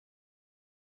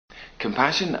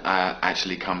Compassion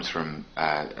actually comes from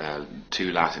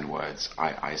two Latin words.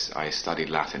 I studied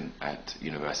Latin at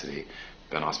university.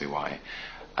 Don't ask me why.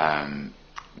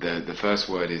 The first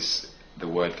word is the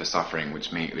word for suffering,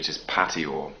 which is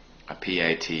patior,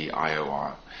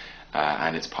 P-A-T-I-O-R,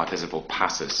 and it's participle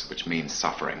passus, which means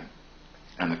suffering.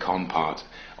 And the com part,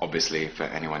 obviously, for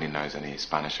anyone who knows any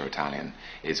Spanish or Italian,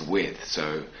 is with.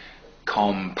 So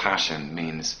compassion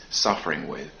means suffering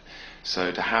with.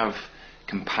 So to have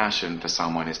compassion for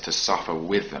someone is to suffer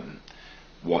with them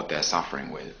what they're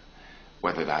suffering with,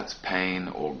 whether that's pain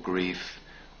or grief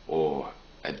or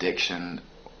addiction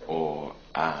or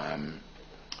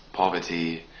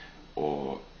poverty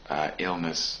or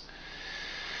illness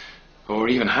or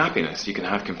even happiness. You can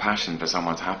have compassion for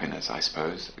someone's happiness, I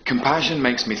suppose. Compassion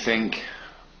makes me think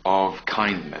of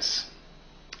kindness.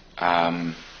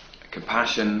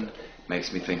 Compassion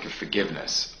makes me think of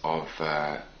forgiveness, of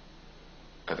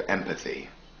empathy.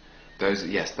 Those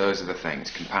are the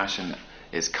things. Compassion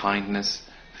is kindness,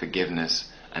 forgiveness,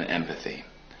 and empathy.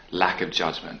 Lack of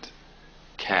judgment,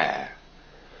 care,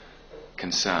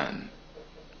 concern.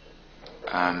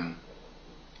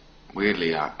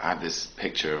 Weirdly, I had this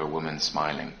picture of a woman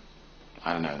smiling.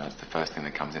 I don't know, that's the first thing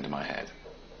that comes into my head.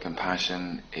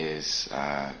 Compassion is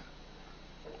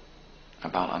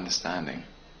about understanding.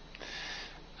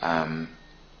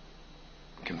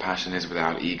 Compassion is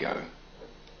without ego.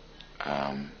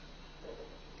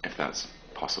 If that's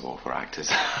possible for actors.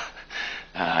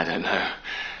 I don't know.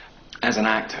 As an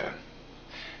actor,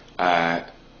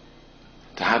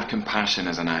 to have compassion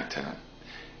as an actor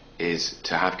is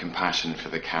to have compassion for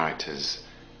the characters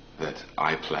that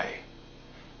I play.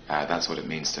 That's what it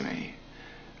means to me.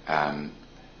 And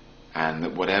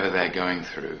that whatever they're going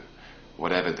through,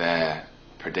 whatever their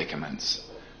predicaments,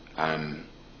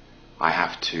 I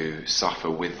have to suffer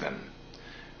with them.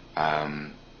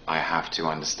 I have to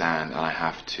understand, and I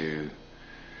have to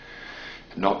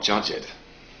not judge it.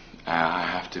 I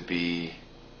have to be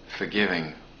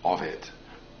forgiving of it,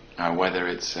 whether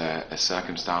it's a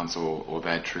circumstance or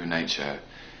their true nature.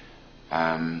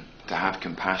 To have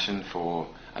compassion for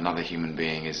another human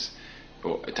being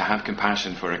or to have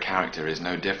compassion for a character is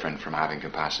no different from having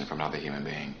compassion for another human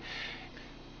being.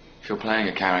 If you're playing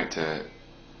a character,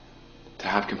 to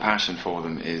have compassion for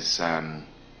them is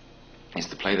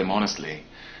to play them honestly.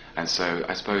 And so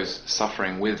I suppose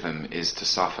suffering with them is to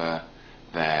suffer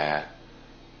their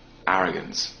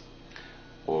arrogance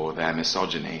or their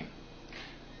misogyny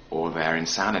or their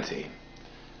insanity.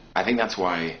 I think that's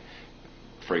why,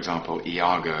 for example,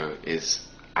 Iago is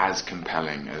as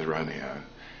compelling as Romeo,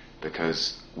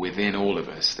 because within all of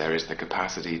us there is the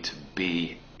capacity to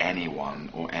be anyone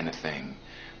or anything.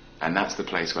 And that's the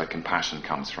place where compassion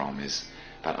comes from, is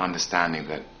that understanding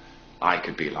that I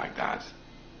could be like that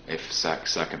if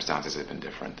circumstances had been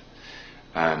different.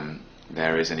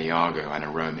 There is an Iago and a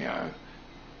Romeo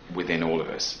within all of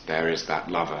us. There is that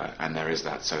lover and there is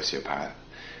that sociopath.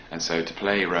 And so to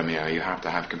play Romeo, you have to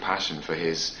have compassion for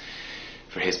his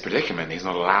predicament. He's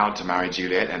not allowed to marry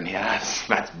Juliet, and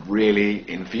that's really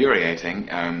infuriating,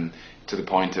 to the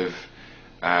point of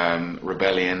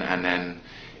rebellion, and then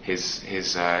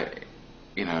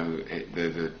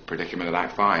the predicament of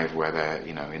Act 5 where they're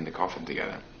in the coffin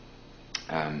together.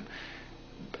 And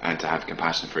to have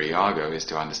compassion for Iago is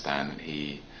to understand that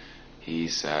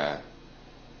he's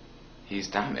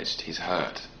damaged, he's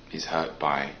hurt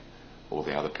by all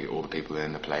the people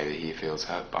in the play that he feels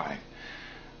hurt by,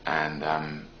 and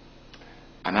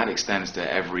that extends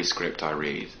to every script I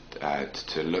read,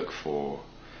 to look for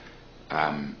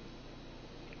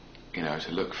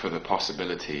the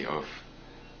possibility of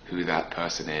who that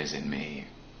person is in me,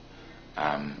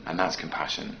 and that's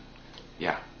compassion.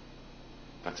 Yeah,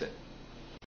 that's it.